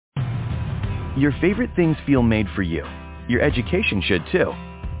Your favorite things feel made for you. Your education should too.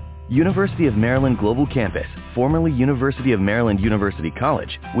 University of Maryland Global Campus, formerly University of Maryland University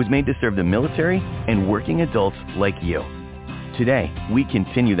College, was made to serve the military and working adults like you. Today, we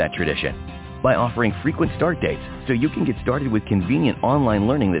continue that tradition by offering frequent start dates so you can get started with convenient online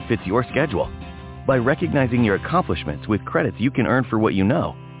learning that fits your schedule, by recognizing your accomplishments with credits you can earn for what you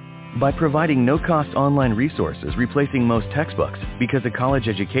know, by providing no-cost online resources replacing most textbooks because a college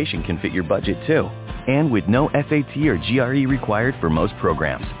education can fit your budget too, and with no SAT or GRE required for most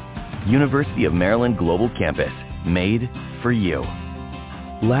programs. University of Maryland Global Campus, made for you.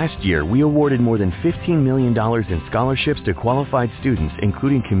 Last year, we awarded more than $15 million in scholarships to qualified students,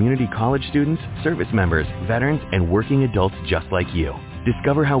 including community college students, service members, veterans, and working adults just like you.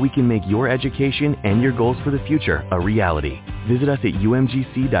 Discover how we can make your education and your goals for the future a reality. Visit us at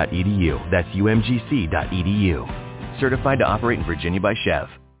umgc.edu. That's umgc.edu. Certified to operate in Virginia by Chev.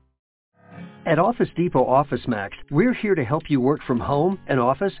 At Office Depot Office Max, we're here to help you work from home, an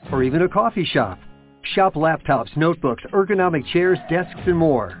office, or even a coffee shop. Shop laptops, notebooks, ergonomic chairs, desks, and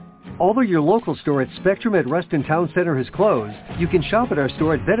more. Although your local store at Spectrum at Reston Town Center has closed, you can shop at our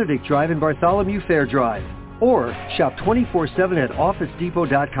store at Benedict Drive and Bartholomew Fair Drive. Or shop 24/7 at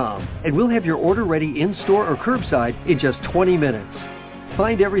OfficeDepot.com, and we'll have your order ready in-store or curbside in just 20 minutes.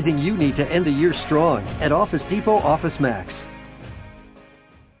 Find everything you need to end the year strong at Office Depot Office Max.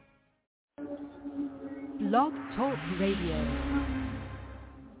 Blog Talk Radio.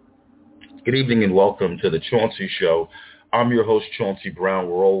 Good evening and welcome to the Chauncey Show. I'm your host, Chauncey Brown.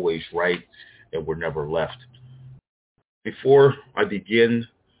 We're always right and we're never left. Before I begin,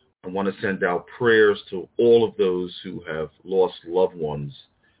 I want to send out prayers to all of those who have lost loved ones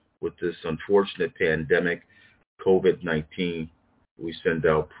with this unfortunate pandemic, COVID-19. We send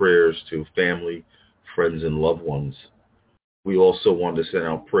out prayers to family, friends, and loved ones. We also want to send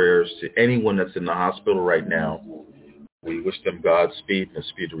out prayers to anyone that's in the hospital right now. We wish them Godspeed and a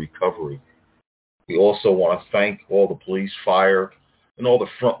speedy recovery. We also want to thank all the police, fire, and all the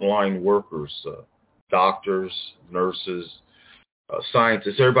frontline workers, doctors, nurses,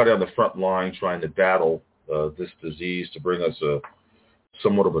 scientists, everybody on the front line trying to battle this disease to bring us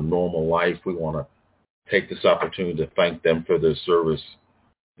somewhat of a normal life. We want to take this opportunity to thank them for their service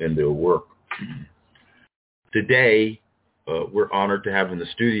and their work. Today, we're honored to have in the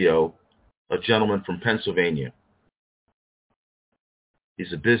studio a gentleman from Pennsylvania.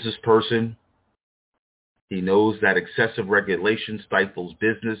 He's a business person. He knows that excessive regulation stifles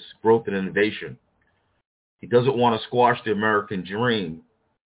business, growth, and innovation. He doesn't want to squash the American dream.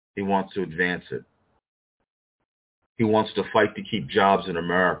 He wants to advance it. He wants to fight to keep jobs in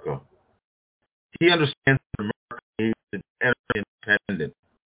America. He understands that America needs to be energy independent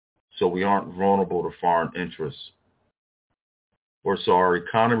so we aren't vulnerable to foreign interests, or so our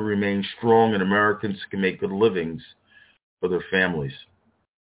economy remains strong and Americans can make good livings for their families.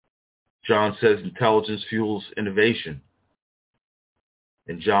 John says intelligence fuels innovation,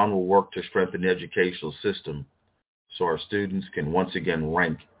 and John will work to strengthen the educational system so our students can once again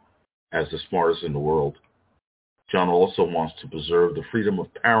rank as the smartest in the world. John also wants to preserve the freedom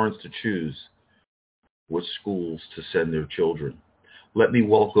of parents to choose which schools to send their children. Let me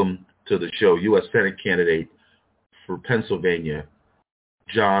welcome to the show U.S. Senate candidate for Pennsylvania,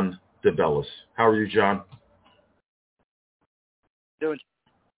 John DeBellis. How are you, John? Doing.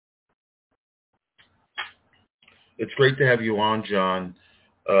 It's great to have you on, John.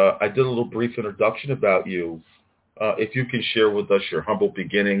 I did a little brief introduction about you. If you can share with us your humble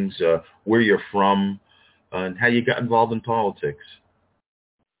beginnings, where you're from, and how you got involved in politics.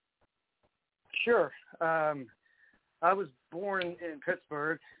 Sure. I was born in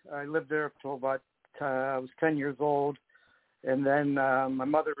Pittsburgh. I lived there until about I was 10 years old. And then my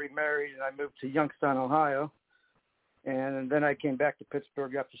mother remarried, and I moved to Youngstown, Ohio. And then I came back to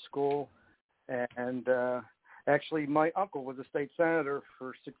Pittsburgh after school. And actually, my uncle was a state senator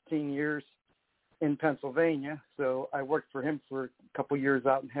for 16 years in Pennsylvania. So I worked for him for a couple years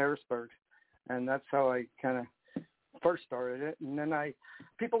out in Harrisburg. And that's how I kind of first started it. And then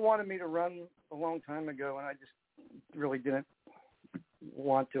people wanted me to run a long time ago, and I just really didn't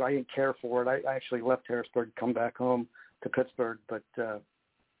want to. I didn't care for it. I actually left Harrisburg to come back home to Pittsburgh. But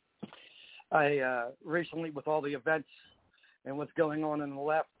I recently, with all the events and what's going on in the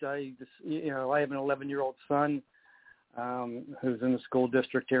left, I have an 11-year-old son who's in the school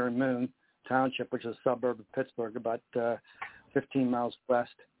district here in Moon Township, which is a suburb of Pittsburgh, about 15 miles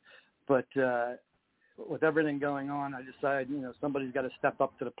west. But with everything going on, I decided, somebody's got to step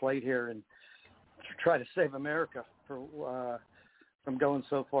up to the plate here and try to save America from going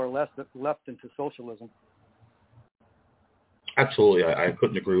so far left into socialism. Absolutely. I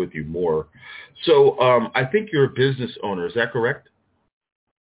couldn't agree with you more. So I think you're a business owner. Is that correct?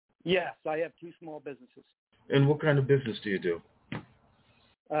 Yes, I have 2 small businesses. And what kind of business do you do?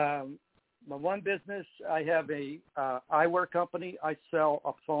 My one business, I have a eyewear company. I sell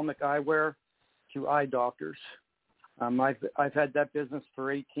ophthalmic eyewear to eye doctors. I've had that business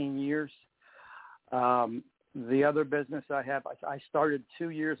for 18 years. The other business I have, I started 2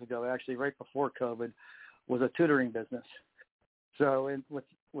 years ago, actually right before COVID, was a tutoring business. So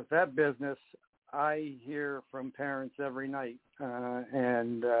with that business, I hear from parents every night.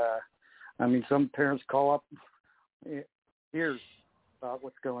 Some parents call up, here's about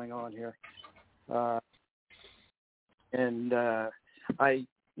what's going on here.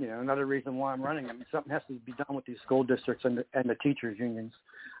 Another reason why I'm running, something has to be done with these school districts and the teachers' unions.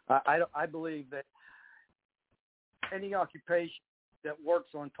 I believe that any occupation that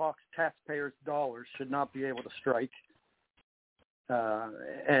works on taxpayers' dollars should not be able to strike.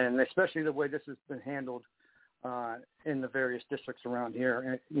 And especially the way this has been handled in the various districts around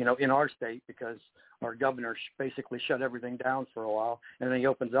here, in our state, because our governor basically shut everything down for a while, and then he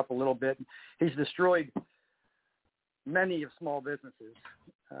opens up a little bit. He's destroyed many of small businesses.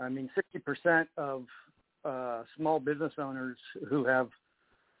 60% of small business owners who have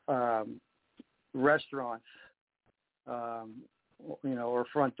restaurants, or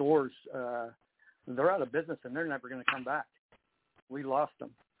front doors, they're out of business and they're never going to come back. We lost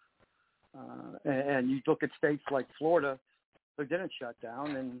them. And you look at states like Florida who didn't shut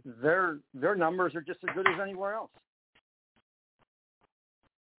down, and their numbers are just as good as anywhere else.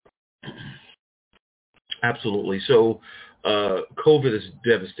 Absolutely. So COVID has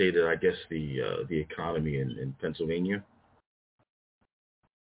devastated, I guess, the economy in Pennsylvania.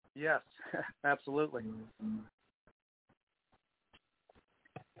 Yes, absolutely.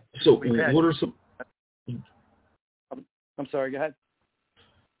 So what are some... I'm sorry, go ahead.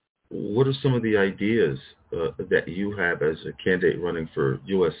 What are some of the ideas that you have as a candidate running for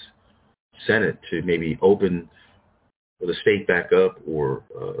U.S. Senate to maybe open the state back up, or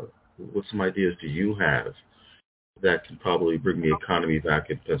what some ideas do you have that can probably bring the economy back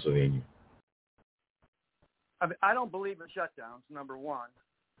in Pennsylvania? I don't believe in shutdowns, number one.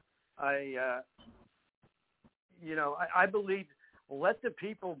 I believe let the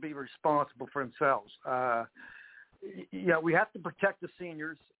people be responsible for themselves. We have to protect the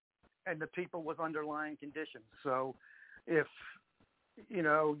seniors and the people with underlying conditions. So if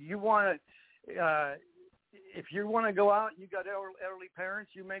you want to, if you want to go out and you got elderly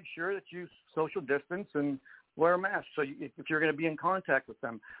parents, you make sure that you social distance and wear a mask. So if you're going to be in contact with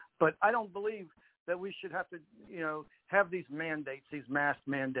them, but I don't believe that we should have to, have these mandates, these mask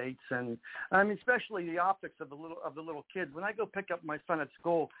mandates, and especially the optics of the little kids. When I go pick up my son at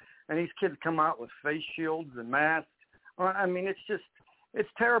school, and these kids come out with face shields and masks, it's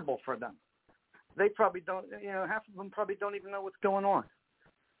terrible for them. They probably don't, half of them probably don't even know what's going on.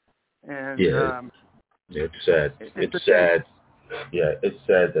 And it's sad. It's sad. Yeah, it's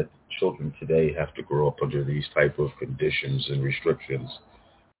sad that children today have to grow up under these type of conditions and restrictions.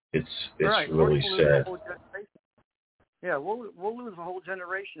 It's right. really sad. Yeah, we'll lose a whole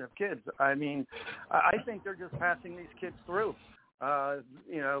generation of kids. I think they're just passing these kids through.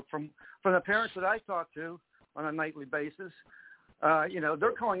 From the parents that I talk to on a nightly basis,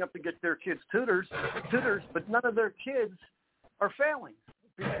 they're calling up to get their kids tutors, but none of their kids are failing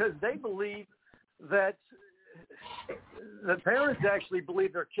because they believe that the parents actually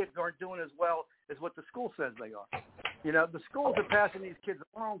believe their kids aren't doing as well as what the school says they are. The schools are passing these kids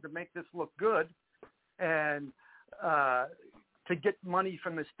along to make this look good, and to get money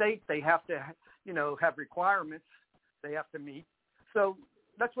from the state, they have to, have requirements they have to meet. So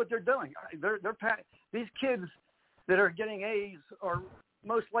that's what they're doing. These kids that are getting A's are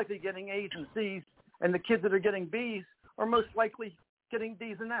most likely getting A's and C's, and the kids that are getting B's are most likely getting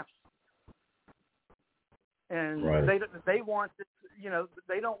D's and F's. And right. they want to,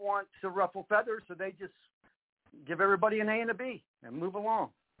 they don't want to ruffle feathers, so they just give everybody an A and a B and move along.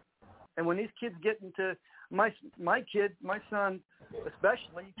 And when these kids get into my son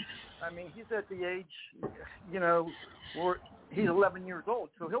especially, he's at the age, where he's 11 years old,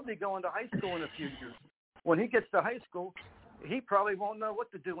 so he'll be going to high school in a few years. When he gets to high school, he probably won't know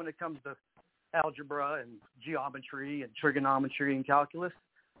what to do when it comes to algebra and geometry and trigonometry and calculus,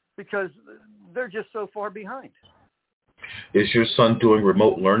 because they're just so far behind. Is your son doing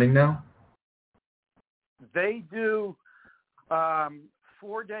remote learning now? They do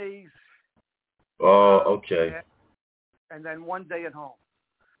 4 days. Oh, okay. And then 1 day at home.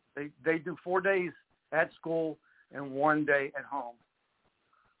 They do 4 days at school and 1 day at home.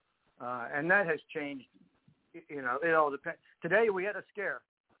 And that has changed it all depends. Today we had a scare.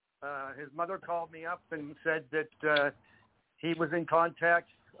 His mother called me up and said that he was in contact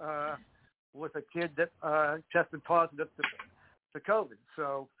with a kid that tested positive to COVID.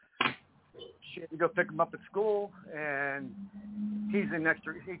 So she had to go pick him up at school, and he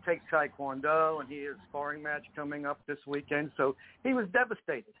takes Taekwondo, and he has a sparring match coming up this weekend. So he was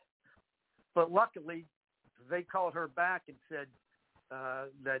devastated. But luckily, they called her back and said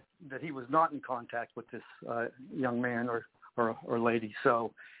that he was not in contact with this young man or lady.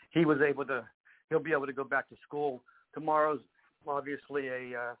 So he'll be able to go back to school. Tomorrow's obviously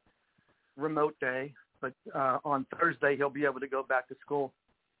a remote day, but on Thursday he'll be able to go back to school.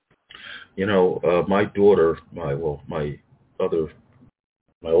 My daughter, my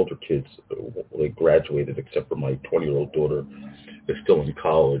older kids, they graduated, except for my 20-year-old daughter is still in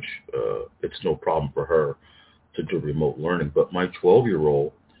college. It's no problem for her to do remote learning, but my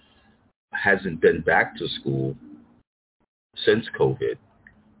 12-year-old hasn't been back to school since COVID,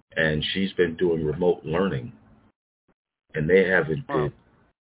 and she's been doing remote learning, and they haven't did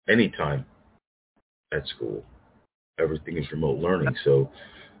any time at school. Everything is remote learning. So,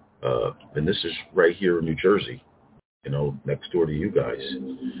 and this is right here in New Jersey, next door to you guys.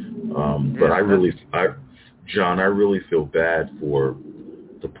 But John, I really feel bad for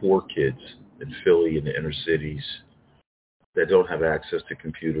the poor kids in Philly and the inner cities that don't have access to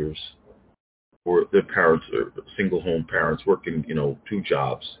computers, or their parents are single home parents working, 2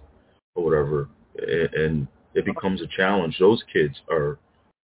 jobs or whatever, and it becomes a challenge. Those kids are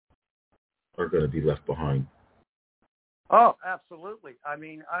going to be left behind. Oh, absolutely. I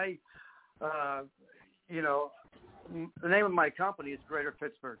mean, the name of my company is Greater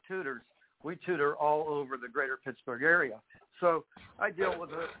Pittsburgh Tutors. We tutor all over the Greater Pittsburgh area. So I deal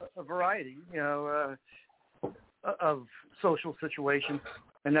with a variety, of social situations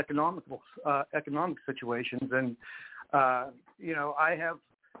and economic situations. And, I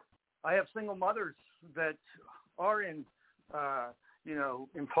have single mothers that are in,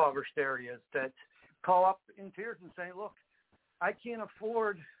 impoverished areas that call up in tears and say, look, I can't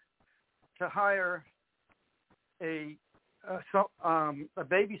afford to hire a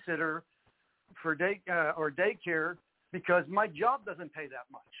babysitter for daycare because my job doesn't pay that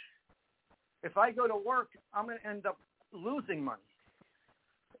much. If I go to work, I'm going to end up losing money.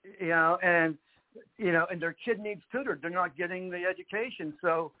 And their kid needs tutored. They're not getting the education.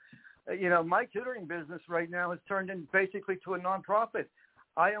 So, my tutoring business right now has turned in basically to a nonprofit.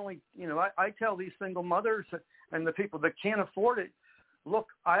 I tell these single mothers and the people that can't afford it, look,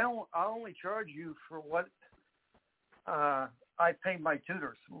 I only charge you for what I pay my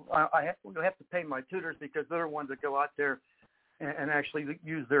tutors. I have to pay my tutors because they're the ones that go out there and actually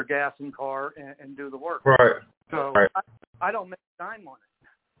use their gas and car and do the work. Right. So right. I don't make a dime on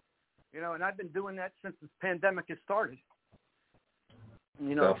it. And I've been doing that since this pandemic has started.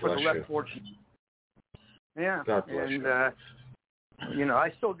 For the less fortunate. Yeah. God bless you.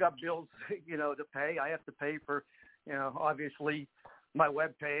 I still got bills, to pay. I have to pay for, obviously my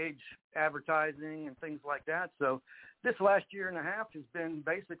web page, advertising, and things like that. So this last year and a half has been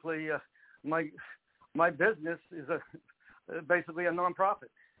basically my business is basically a nonprofit.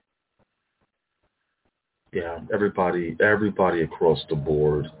 Yeah, everybody across the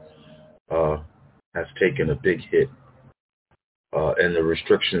board has taken a big hit, and the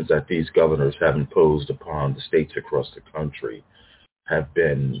restrictions that these governors have imposed upon the states across the country have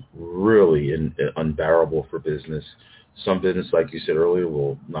been really unbearable for business. Some business, like you said earlier,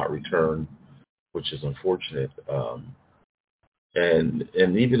 will not return, which is unfortunate. And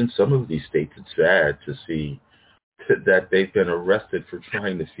even in some of these states, it's sad to see that they've been arrested for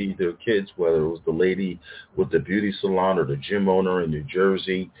trying to feed their kids, whether it was the lady with the beauty salon or the gym owner in New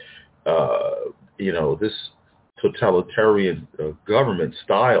Jersey. This totalitarian government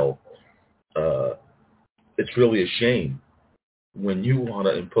style, it's really a shame when you want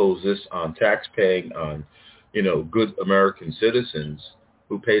to impose this on tax-paying, on, good American citizens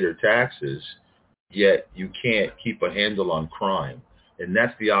who pay their taxes, yet you can't keep a handle on crime. And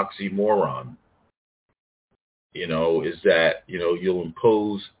that's the oxymoron, is that, you'll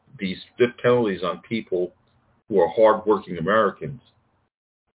impose these stiff penalties on people who are hardworking Americans.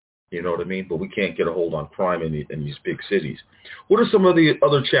 You know what I mean? But we can't get a hold on crime in these big cities. What are some of the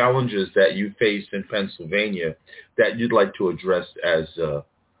other challenges that you faced in Pennsylvania that you'd like to address as a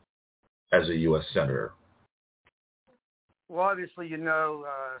U.S. Senator? Well, obviously, as soon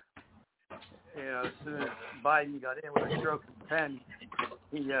as Biden got in with a stroke of the pen,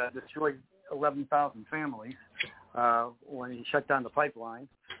 he destroyed 11,000 families when he shut down the pipeline.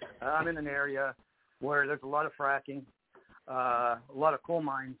 I'm in an area where there's a lot of fracking, a lot of coal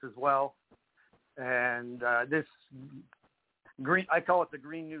mines as well, And this green, I call it the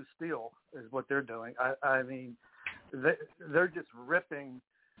Green New Steel, is what they're doing. I mean, they're just ripping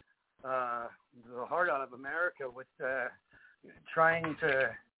the heart out of America with trying to.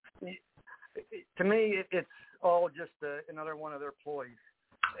 To me, it's all just another one of their ploys.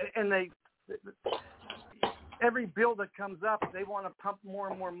 And every bill that comes up, they want to pump more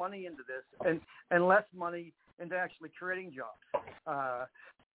and more money into this, and less money into actually creating jobs.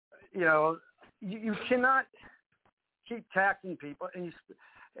 You cannot keep taxing people,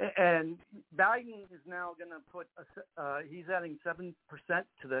 and Biden is now going to put he's adding 7%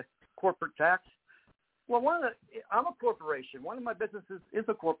 to the corporate tax. Well, I'm a corporation. One of my businesses is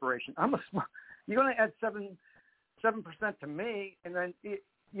a corporation. You're going to add 7% to me, and then if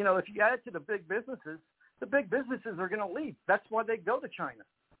you add it to the big businesses are going to leave. That's why they go to China.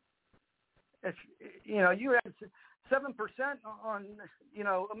 If you add 7% on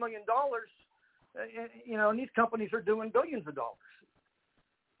 $1 million, and these companies are doing billions of dollars.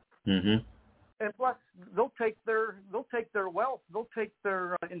 Mm-hmm. And plus, they'll take their wealth, they'll take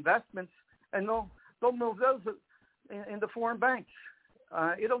their investments, and they'll move those into foreign banks.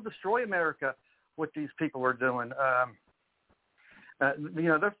 It'll destroy America. What these people are doing.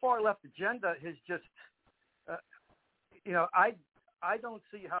 Their far left agenda is just. I don't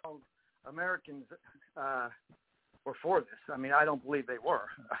see how Americans were for this. I mean, I don't believe they were.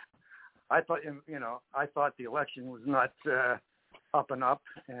 I thought the election was not up and up,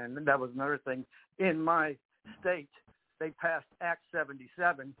 and that was another thing. In my state, they passed Act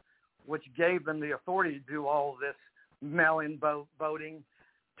 77, which gave them the authority to do all this mail-in voting,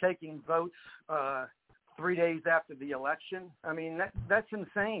 taking votes 3 days after the election. I mean, that's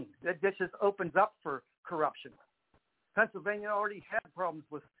insane. That just opens up for corruption. Pennsylvania already had problems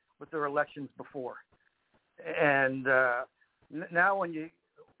with their elections before, and now when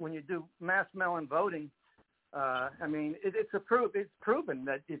you do mass mail-in voting, I mean, it's proven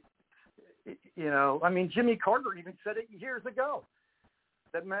that I mean, Jimmy Carter even said it years ago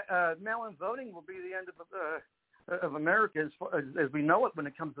that mail-in voting will be the end of America as we know it when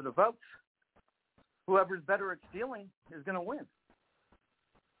it comes to the votes. Whoever's better at stealing is going to win.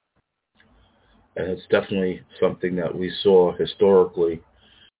 And it's definitely something that we saw historically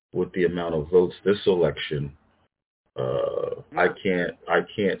with the amount of votes this election. I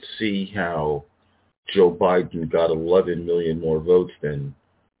can't see how Joe Biden got 11 million more votes than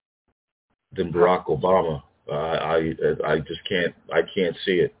Barack Obama. I just can't. I can't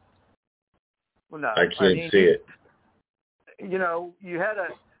see it. Well, no, I can't see it. He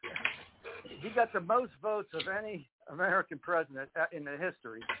got the most votes of any American president in the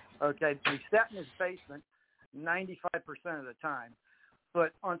history. Okay, he sat in his basement 95% of the time.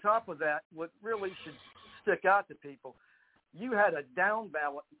 But on top of that, what really should stick out to people, you had a down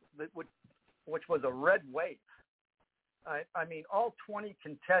ballot which was a red wave. I mean, all 20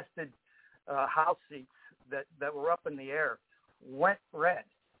 contested House seats that were up in the air went red.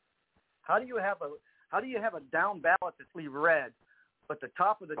 How do you have a down ballot that's red, but the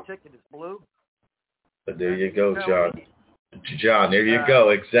top of the ticket is blue? But there you go, John. John, there you go.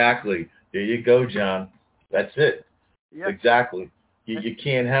 Exactly. There you go, John. That's it. Yep. Exactly. You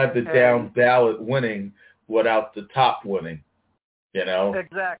can't have the down ballot winning without the top winning,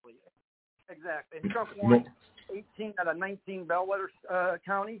 Exactly. And Trump won 18 out of 19 bellwether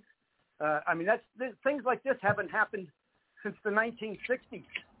counties. I mean, things like this haven't happened since the 1960s.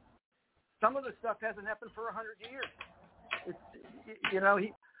 Some of the stuff hasn't happened for 100 years.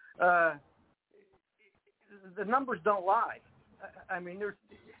 The numbers don't lie. I mean,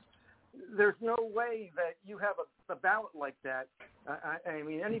 there's no way that you have a ballot like that. I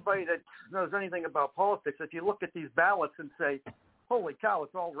mean, anybody that knows anything about politics, if you look at these ballots and say, holy cow,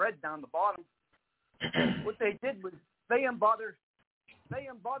 it's all red down the bottom. What they did was they didn't bother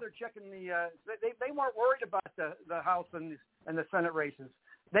checking the. They weren't worried about the House and the Senate races.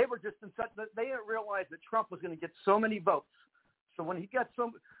 They were just they didn't realize that Trump was going to get so many votes. So when he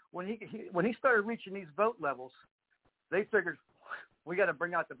started reaching these vote levels, they figured we got to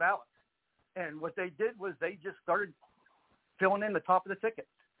bring out the ballots. And what they did was they just started filling in the top of the ticket.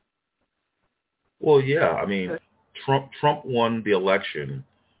 Well, yeah, I mean, Trump won the election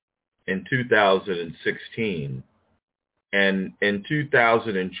in 2016, and in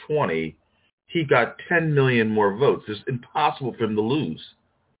 2020 he got 10 million more votes. It's impossible for him to lose.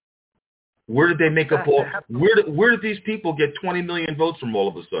 Where did they make up all? Where did these people get 20 million votes from all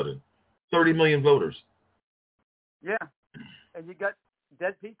of a sudden? 30 million voters. Yeah, and you got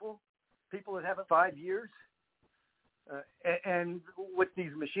dead people that haven't 5 years, and with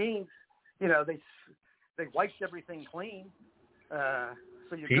these machines, they wiped everything clean.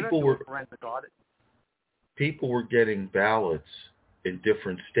 So you're going to do a forensic audit. people were getting ballots in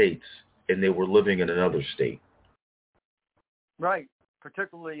different states, and they were living in another state. Right,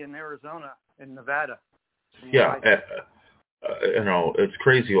 particularly in Arizona and Nevada. Yeah, it's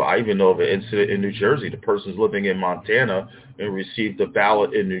crazy. I even know of an incident in New Jersey. The person's living in Montana and received a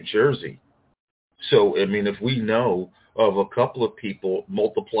ballot in New Jersey. So, I mean, if we know of a couple of people,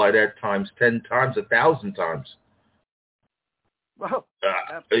 multiply that times 10 times, 1,000 times. Well,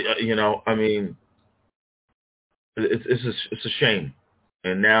 I mean, it's a shame.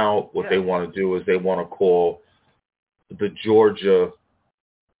 And now what they want to do is they want to call the Georgia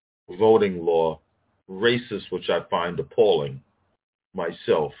voting law racist, which I find appalling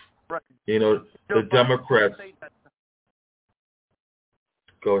myself. Right. The Democrats.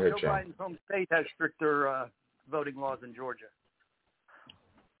 Go ahead, Joe John. Biden's home state has stricter voting laws in Georgia.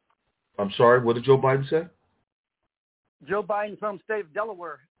 I'm sorry, what did Joe Biden say? Joe Biden's home state of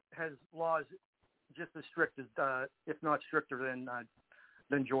Delaware has laws just as strict as, if not stricter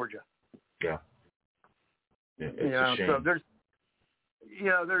than Georgia. Yeah. It's a shame. So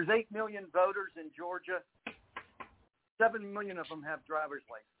there's 8 million voters in Georgia. 7 million of them have driver's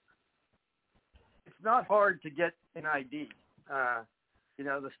license. It's not hard to get an ID.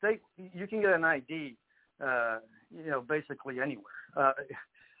 The state, you can get an ID, basically anywhere.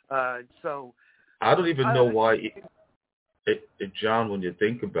 So I don't even know why, John, when you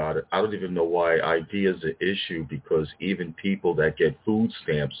think about it, I don't even know why ID is an issue, because even people that get food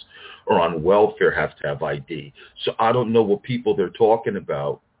stamps or on welfare have to have ID. So I don't know what people they're talking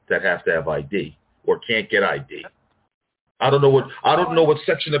about that have to have ID or can't get ID. I don't know what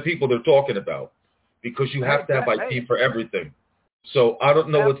section of people they're talking about, because you have to have ID for everything. So I don't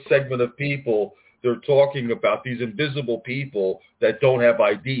know what segment of people they're talking about, these invisible people that don't have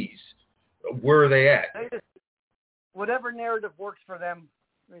IDs. Where are they at? Whatever narrative works for them,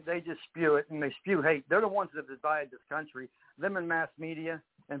 they just spew it, and they spew hate. They're the ones that have divided this country, them and mass media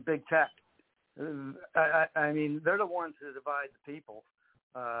and big tech. I mean, they're the ones who divide the people,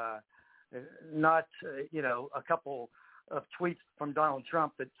 not, a couple of tweets from Donald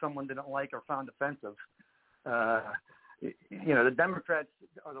Trump that someone didn't like or found offensive. The Democrats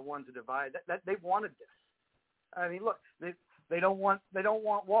are the ones who divide. That they wanted this. I mean, look, they don't want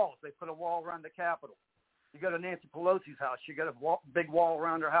walls. They put a wall around the Capitol. You go to Nancy Pelosi's house, you got a big wall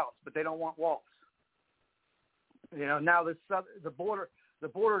around her house, but they don't want walls. Now the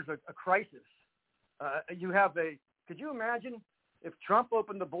border's a crisis. Could you imagine if Trump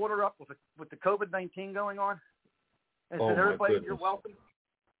opened the border up with the COVID-19 going on and said, everybody, you're welcome?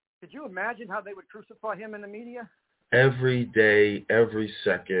 Could you imagine how they would crucify him in the media? Every day, every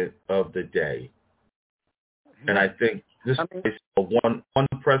second of the day. And I think this is one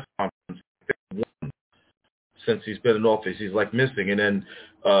press conference, since he's been in office, he's like missing. And then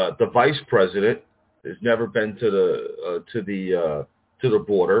the vice president has never been to the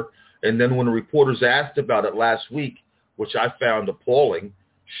border. And then when the reporters asked about it last week, which I found appalling,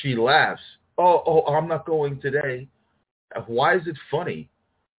 she laughs. Oh, I'm not going today. Why is it funny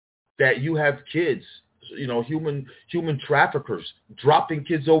that you have kids, human traffickers dropping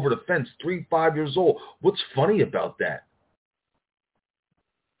kids over the fence, 3-5 years old? What's funny about that?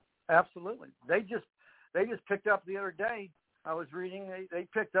 Absolutely. They just picked up the other day. I was reading. They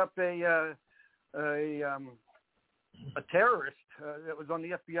picked up a terrorist that was on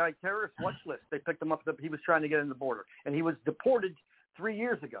the FBI terrorist watch list. They picked him up. He was trying to get in the border, and he was deported 3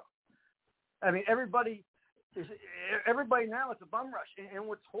 years ago. I mean, everybody now, it's a bum rush. And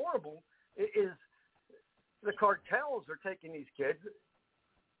what's horrible is the cartels are taking these kids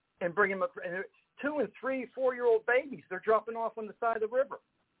and bringing them up. And 2 and 3, 4-year-old babies, they're dropping off on the side of the river.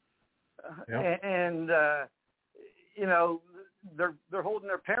 And they're holding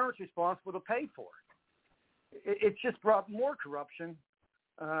their parents responsible to pay for it. It's just brought more corruption,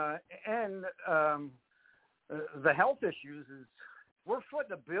 and the health issues. We're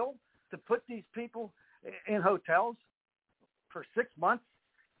footing a bill to put these people in hotels for 6 months.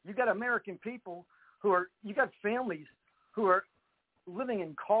 You got American people you got families who are living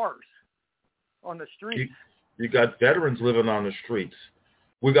in cars on the streets. You got veterans living on the streets.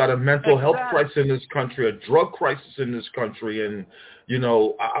 We got a mental health crisis in this country, a drug crisis in this country. And,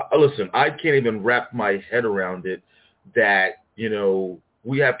 listen, I can't even wrap my head around it that,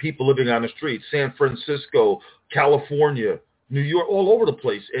 we have people living on the streets, San Francisco, California, New York, all over the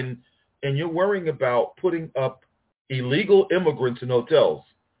place. And you're worrying about putting up illegal immigrants in hotels.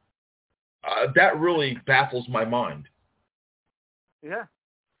 That really baffles my mind. Yeah.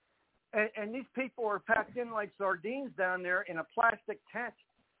 And these people are packed in like sardines down there in a plastic tent.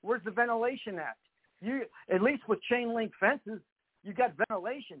 Where's the ventilation at? At least with chain link fences, you got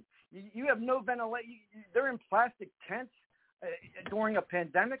ventilation. You have no ventilation. They're in plastic tents during a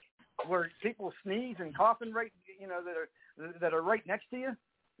pandemic where people sneeze and coughing right, that are right next to you.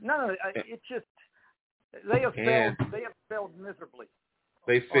 No, it's just they have failed. They have failed miserably.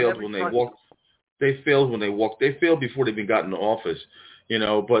 They failed when they walked. They failed when they walked. They failed before they even got into office.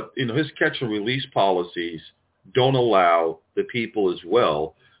 But his catch and release policies don't allow the people as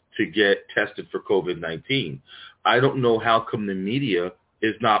well to get tested for COVID-19. I don't know how come the media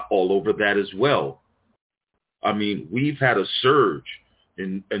is not all over that as well. I mean, we've had a surge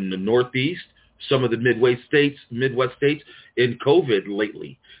in the Northeast, some of the Midwest states in COVID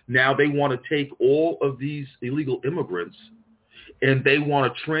lately. Now they want to take all of these illegal immigrants and they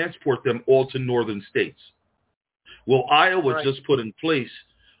want to transport them all to northern states. Well, Iowa just put in place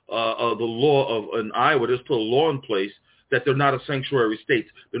in Iowa just put a law in place that they're not a sanctuary state.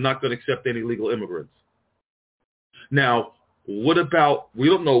 They're not going to accept any illegal immigrants. Now, what about, we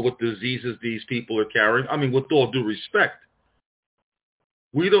don't know what diseases these people are carrying. I mean, with all due respect,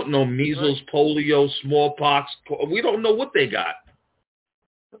 we don't know measles, polio, smallpox. We don't know what they got.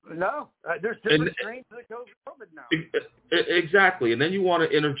 No, there's different strains of COVID now. Exactly. And then you want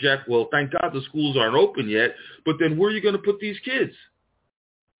to interject, well, thank God the schools aren't open yet, but then where are you going to put these kids?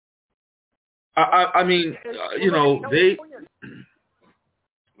 I mean, they...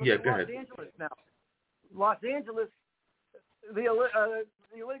 Yeah, go ahead. Los Angeles now. Los Angeles, the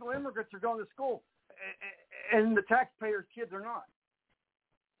illegal immigrants are going to school, and the taxpayers' kids are not.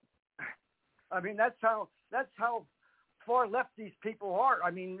 I mean, that's how far left these people are.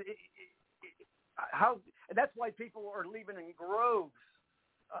 I mean, that's why people are leaving in groves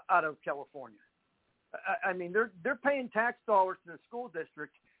out of California. I mean, they're paying tax dollars to the school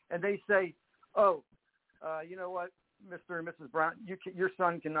district, and they say, "Oh, you know what, Mr. and Mrs. Brown, your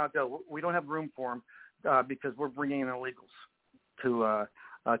son cannot go. We don't have room for him because we're bringing in illegals to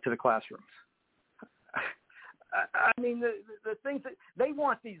the classrooms." I mean, the things that they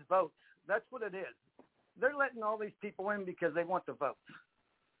want these votes. That's what it is. They're letting all these people in because they want the votes.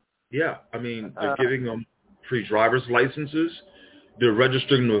 Yeah, I mean, they're giving them free driver's licenses. They're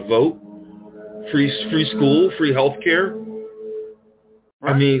registering to vote. Free school, free health care.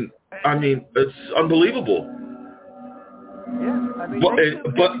 Right. I mean, it's unbelievable. Yeah, I mean,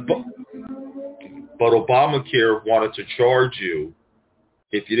 but Obamacare wanted to charge you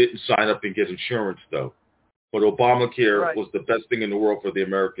if you didn't sign up and get insurance, though. But Obamacare was the best thing in the world for the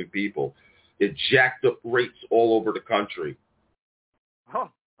American people. It jacked up rates all over the country. Oh,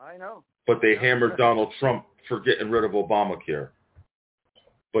 I know. But they hammered Donald Trump for getting rid of Obamacare.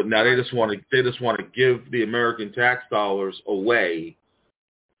 But now they just want to give the American tax dollars away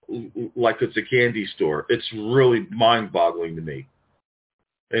like it's a candy store. It's really mind-boggling to me.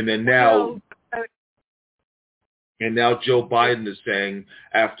 And then now Joe Biden is saying,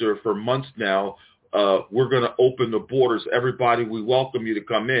 for months now, we're going to open the borders. Everybody, we welcome you to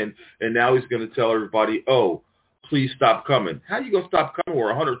come in. And now he's going to tell everybody, oh, please stop coming. How are you going to stop coming where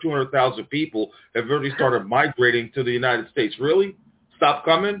 100, 200,000 people have already started migrating to the United States? Really? Stop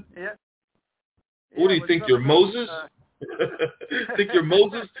coming? Yeah. What do you think, you're Moses? Think you're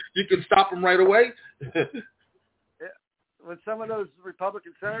Moses? You can stop them right away? Yeah. When some of those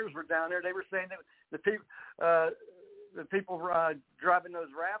Republican senators were down there, they were saying that the people driving those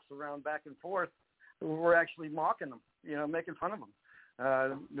rafts around back and forth were actually mocking them, making fun of them.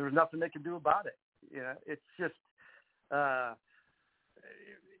 There was nothing they could do about it. It's just, I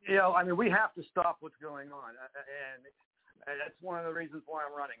mean, we have to stop what's going on. And that's one of the reasons why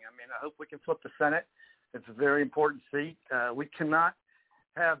I'm running. I mean, I hope we can flip the Senate. It's a very important seat. We cannot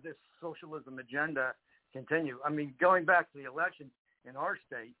have this socialism agenda continue. I mean, going back to the election in our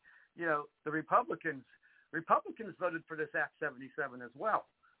state, the Republicans voted for this Act 77 as well.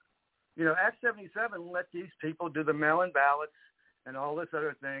 Act 77 let these people do the mail-in ballots and all this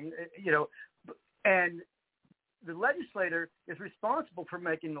other thing, and the legislator is responsible for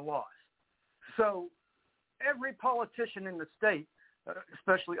making the laws. So every politician in the state,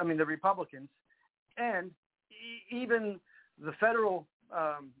 especially, the Republicans, and even the federal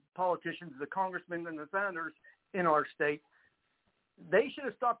politicians, the congressmen and the senators in our state, they should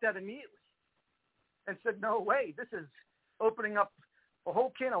have stopped that immediately and said, no way, this is opening up a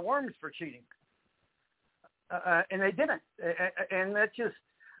whole can of worms for cheating. And they didn't. And that just,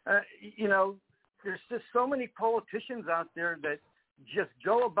 there's just so many politicians out there that just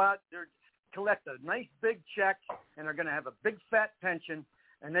go about collect a nice big check and are going to have a big fat pension,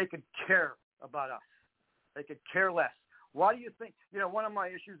 and they could care about us. They could care less. Why do you think, one of my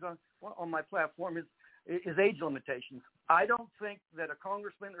issues on my platform is age limitations. I don't think that a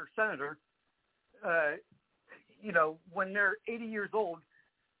congressman or senator, when they're 80 years old,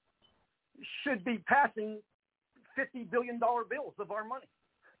 should be passing $50 billion bills of our money.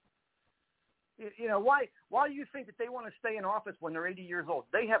 You know, why do you think that they want to stay in office when they're 80 years old?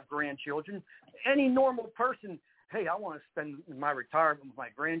 They have grandchildren. Any normal person, hey, I want to spend my retirement with my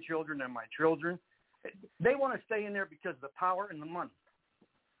grandchildren and my children. They want to stay in there because of the power and the money.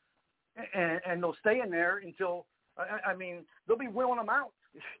 And they'll stay in there until, I mean, they'll be wheeling them out.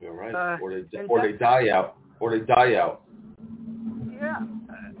 You're right. Or they die out. Yeah.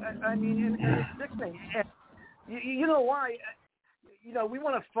 I mean, and it's sickening. And you know why? You know, we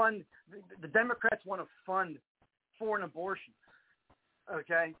want to fund, the Democrats want to fund foreign abortions,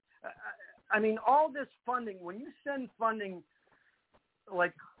 okay? I mean, all this funding, when you send funding,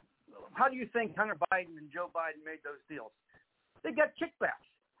 like, how do you think Hunter Biden and Joe Biden made those deals? They get kickbacks.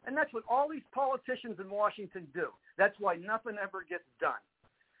 And that's what all these politicians in Washington do. That's why nothing ever gets done.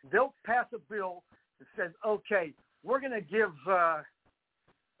 They'll pass a bill that says, okay, we're going to give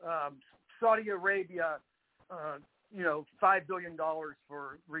Saudi Arabia $5 billion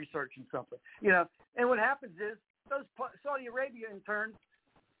for research and something, and what happens is those Saudi Arabia in turn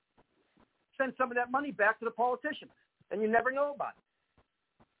send some of that money back to the politicians, and you never know about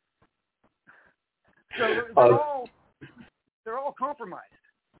it. So they're all compromised.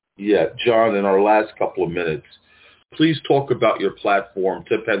 Yeah, John, in our last couple of minutes, please talk about your platform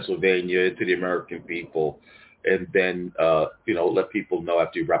to Pennsylvania, to the American people, and then let people know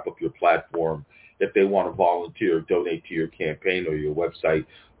after you wrap up your platform, if they want to volunteer or donate to your campaign or your website,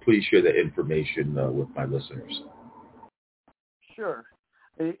 please share that information with my listeners. Sure.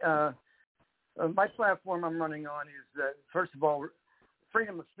 My platform I'm running on is, first of all,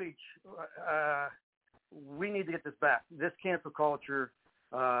 freedom of speech. We need to get this back. This cancel culture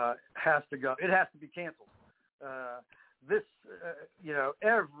has to go. It has to be canceled.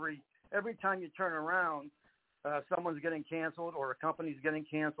 Every time you turn around, someone's getting canceled or a company's getting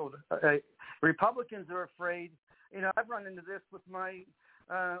canceled. Republicans are afraid. I've run into this with my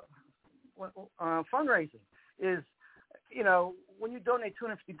fundraising is, when you donate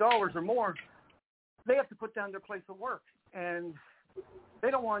 $250 or more, they have to put down their place of work. And they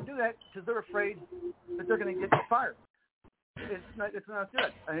don't want to do that because they're afraid that they're going to get fired. It's not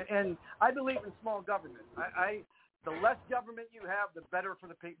good. And I believe in small government. The less government you have, the better for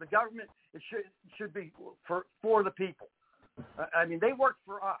the people. The government should be for the people. I mean, they work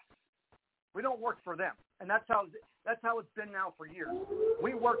for us. We don't work for them, and that's how it's been now for years.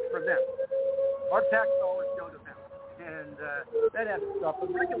 We work for them. Our tax dollars go to them, and that has to stop. The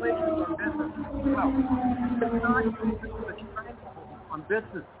regulations on business, it's not the triangle on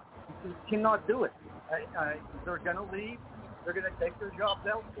business. You cannot do it. They're going to leave. They're going to take their jobs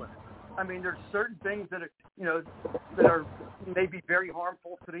elsewhere. I mean, there's certain things that are maybe very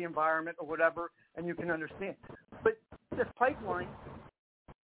harmful to the environment or whatever, and you can understand. But this pipeline,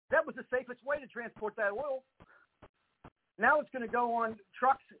 that was the safest way to transport that oil. Now it's going to go on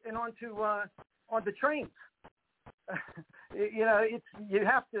trucks and onto trains. You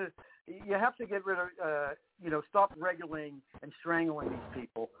have to get rid of stop regulating and strangling these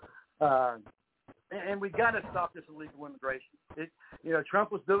people. And we got to stop this illegal immigration.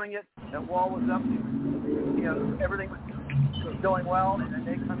 Trump was doing it. That wall was up. Everything was going well, and then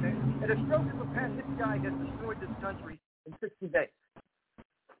they come in. At a stroke of a pen, this guy has destroyed this country in 60 days.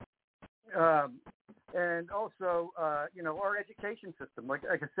 And also, our education system. Like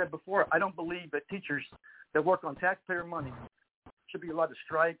I said before, I don't believe that teachers that work on taxpayer money should be allowed to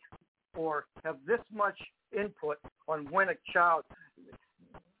strike or have this much input on when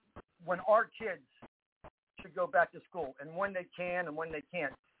our kids should go back to school and when they can and when they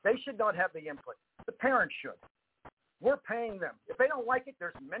can't. They should not have the input. The parents should. We're paying them. If they don't like it,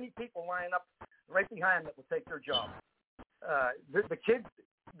 there's many people lining up right behind that will take their job. The kids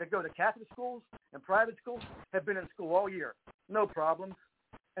that go to Catholic schools and private schools have been in school all year. No problems.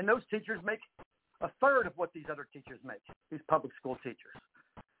 And those teachers make a third of what these other teachers make, these public school teachers.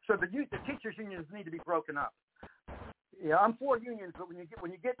 So the teachers' unions need to be broken up. Yeah, I'm for unions, but when you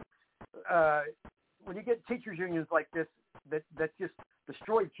get teachers' unions like this that just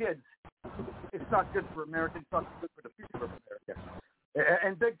destroy kids, it's not good for America. It's not good for the future of America.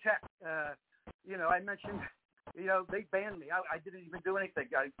 And big tech, I mentioned, they banned me. I didn't even do anything.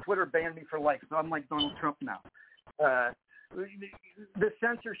 Twitter banned me for life, so I'm like Donald Trump now. The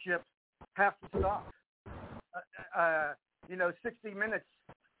censorship has to stop. 60 Minutes.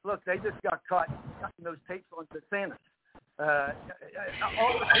 Look, they just got caught cutting those tapes on DeSantis.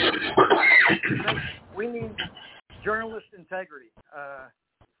 We need journalist integrity. I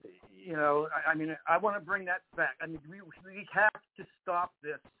want to bring that back. I mean, we have to stop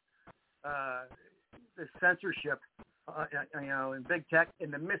this censorship in big tech,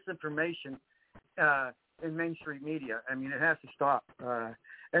 and the misinformation in mainstream media. I mean, it has to stop.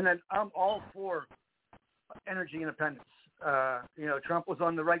 And then I'm all for energy independence. Trump was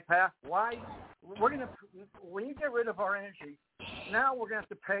on the right path. Why? When you get rid of our energy, now we're going to have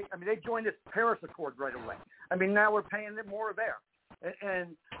to pay. I mean, they joined this Paris Accord right away. I mean, now we're paying them more there.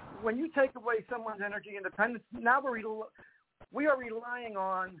 And when you take away someone's energy independence, now we are relying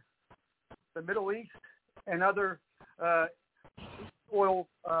on the Middle East and other oil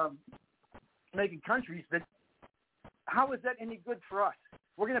making countries. That how is that any good for us?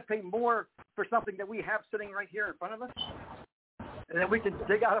 We're going to pay more for something that we have sitting right here in front of us, and then we can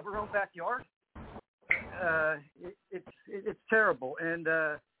dig out of our own backyard. It's terrible, and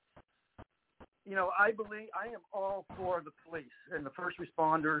I believe I am all for the police and the first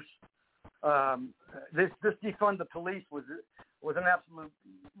responders. This defund the police was an absolute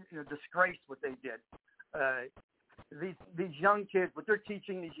disgrace what they did. These young kids, what they're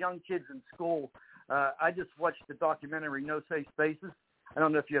teaching these young kids in school. I just watched the documentary No Safe Spaces. I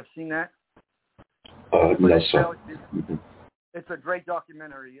don't know if you have seen that. No, sir. It's a great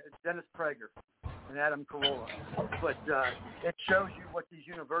documentary. It's Dennis Prager and Adam Carolla. But it shows you what these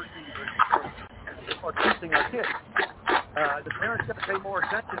universities are teaching our kids. The parents have to pay more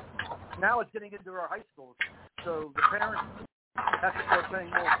attention. Now it's getting into our high schools. So the parents have to start paying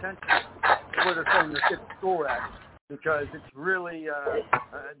more attention to where they're sending their kids to school at. Because it's really,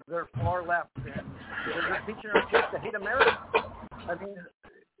 they're far left. And they're teaching our kids to hate America. I mean,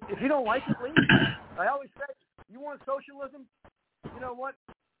 if you don't like it, leave. I always say, you want socialism? You know what?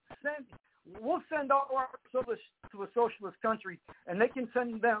 We'll send all our socialists to a socialist country, and they can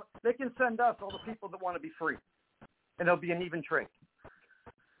send us all the people that want to be free, and it'll be an even trade.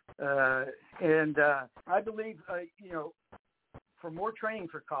 I believe, for more training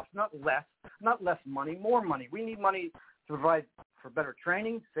for cops, not less money, more money. We need money to provide for better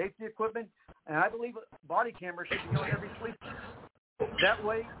training, safety equipment, and I believe body cameras should be on every police. That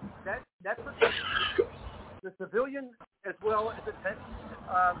way, that protects the civilian as well as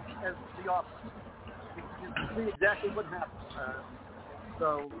the officer. You can see exactly what happens.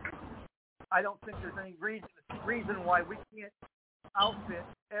 So I don't think there's any reason why we can't outfit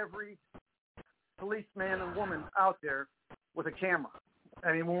every policeman and woman out there with a camera.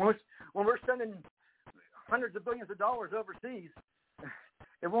 I mean, when we're sending hundreds of billions of dollars overseas,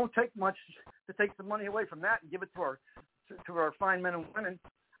 it won't take much to take some money away from that and give it to our fine men and women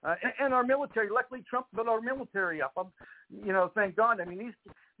and our military. Luckily, Trump built our military up. Thank God. I mean,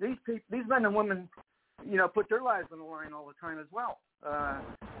 these men and women, put their lives on the line all the time as well.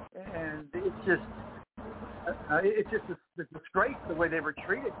 And it's just a disgrace the way they were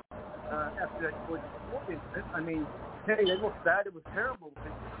treated after that George Floyd incident. I mean, hey, they looked bad. It was terrible.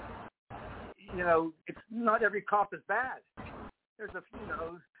 It's not every cop is bad. There's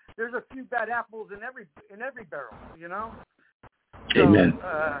a few bad apples in every barrel. So, Amen.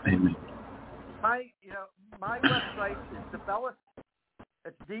 Amen. My website is DeBellis.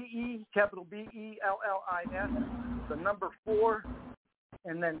 It's DE, capital BELLIS, the number 4,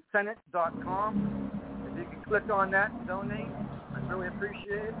 and then Senate.com. If you can click on that and donate, I'd really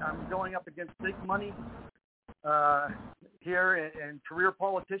appreciate it. I'm going up against big money here and career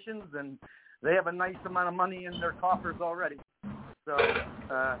politicians, and they have a nice amount of money in their coffers already. So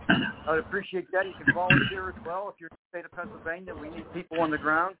I would appreciate that. You can volunteer as well if you're in the state of Pennsylvania. We need people on the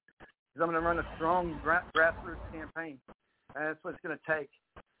ground because I'm going to run a strong grassroots campaign. And that's what it's going to take.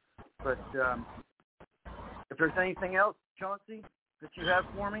 But if there's anything else, Chauncey, that you have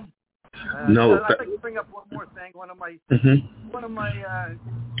for me? No. I'd like to bring up one more thing. One of my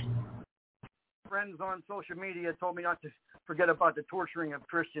friends on social media told me not to forget about the torturing of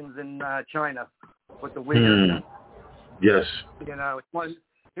Christians in China with the Uyghurs. Yes.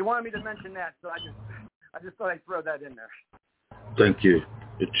 He wanted me to mention that, so I just thought I'd throw that in there. Thank you.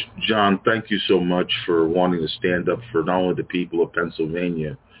 John, thank you so much for wanting to stand up for not only the people of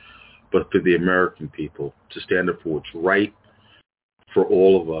Pennsylvania, but for the American people, to stand up for what's right for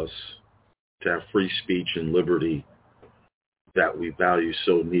all of us, to have free speech and liberty that we value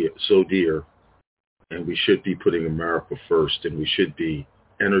so dear. And we should be putting America first, and we should be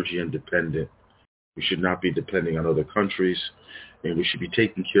energy independent. We should not be depending on other countries, and we should be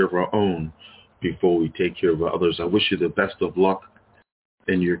taking care of our own before we take care of others. I wish you the best of luck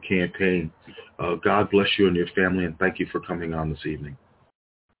in your campaign. God bless you and your family, and thank you for coming on this evening.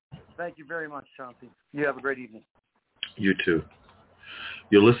 Thank you very much, Chauncey. You have a great evening. You too.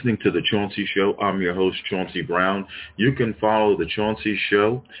 You're listening to The Chauncey Show. I'm your host, Chauncey Brown. You can follow The Chauncey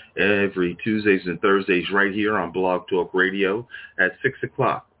Show every Tuesdays and Thursdays right here on Blog Talk Radio at 6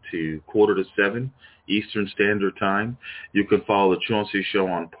 o'clock to 6:45 Eastern Standard Time. You can follow The Chauncey Show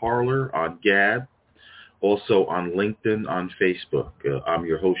on Parler, on Gab, also on LinkedIn, on Facebook. I'm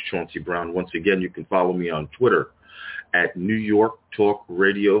your host, Chauncey Brown. Once again, you can follow me on Twitter at New York Talk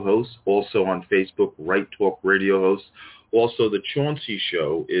Radio Host, also on Facebook, Right Talk Radio Host. Also, The Chauncey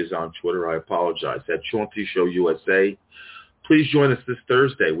Show is on Twitter. I apologize. At Chauncey Show USA. Please join us this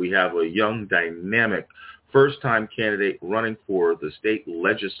Thursday. We have a young, dynamic, first-time candidate running for the state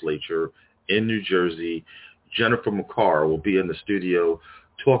legislature in New Jersey. Jennifer McCarr will be in the studio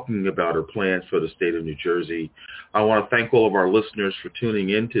talking about her plans for the state of New Jersey. I want to thank all of our listeners for tuning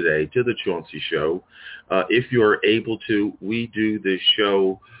in today to The Chauncey Show. If you're able to, we do this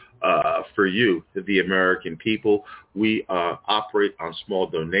show for you, the American people. We operate on small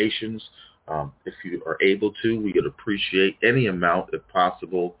donations. If you are able to, we would appreciate any amount, if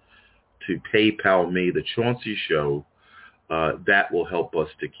possible, to PayPal me, The Chauncey Show. That will help us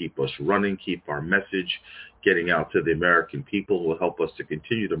to keep us running, keep our message getting out to the American people. Will help us to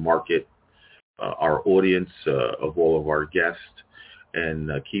continue to market our audience of all of our guests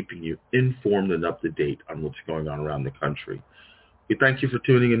and keeping you informed and up to date on what's going on around the country. We thank you for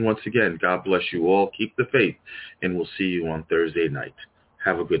tuning in once again. God bless you all. Keep the faith, and we'll see you on Thursday night.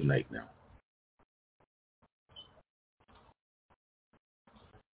 Have a good night now.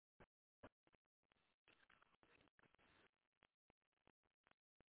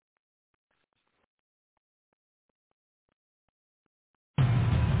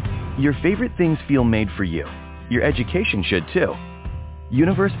 Your favorite things feel made for you. Your education should too.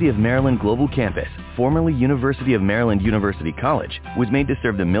 University of Maryland Global Campus, formerly University of Maryland University College, was made to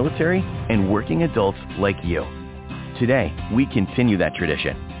serve the military and working adults like you. Today, we continue that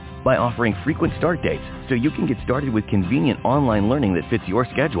tradition by offering frequent start dates so you can get started with convenient online learning that fits your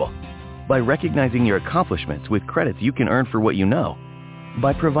schedule, by recognizing your accomplishments with credits you can earn for what you know,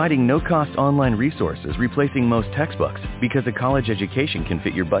 by providing no-cost online resources replacing most textbooks because a college education can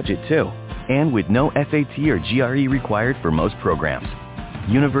fit your budget too, and with no SAT or GRE required for most programs.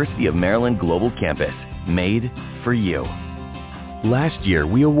 University of Maryland Global Campus, made for you. Last year,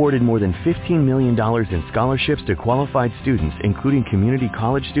 we awarded more than $15 million in scholarships to qualified students, including community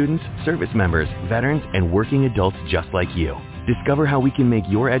college students, service members, veterans, and working adults just like you. Discover how we can make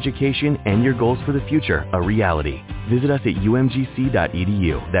your education and your goals for the future a reality. Visit us at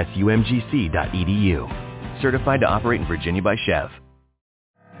umgc.edu. That's umgc.edu. Certified to operate in Virginia by Chev.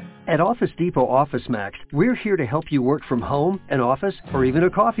 At Office Depot Office Max, we're here to help you work from home, an office, or even a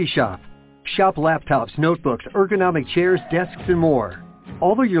coffee shop. Shop laptops, notebooks, ergonomic chairs, desks, and more.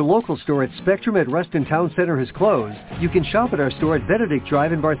 Although your local store at Spectrum at Reston Town Center has closed, you can shop at our store at Benedict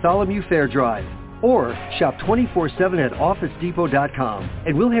Drive and Bartholomew Fair Drive. Or shop 24/7 at OfficeDepot.com,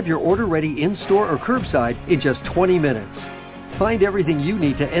 and we'll have your order ready in-store or curbside in just 20 minutes. Find everything you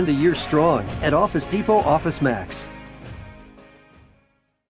need to end the year strong at Office Depot Office Max.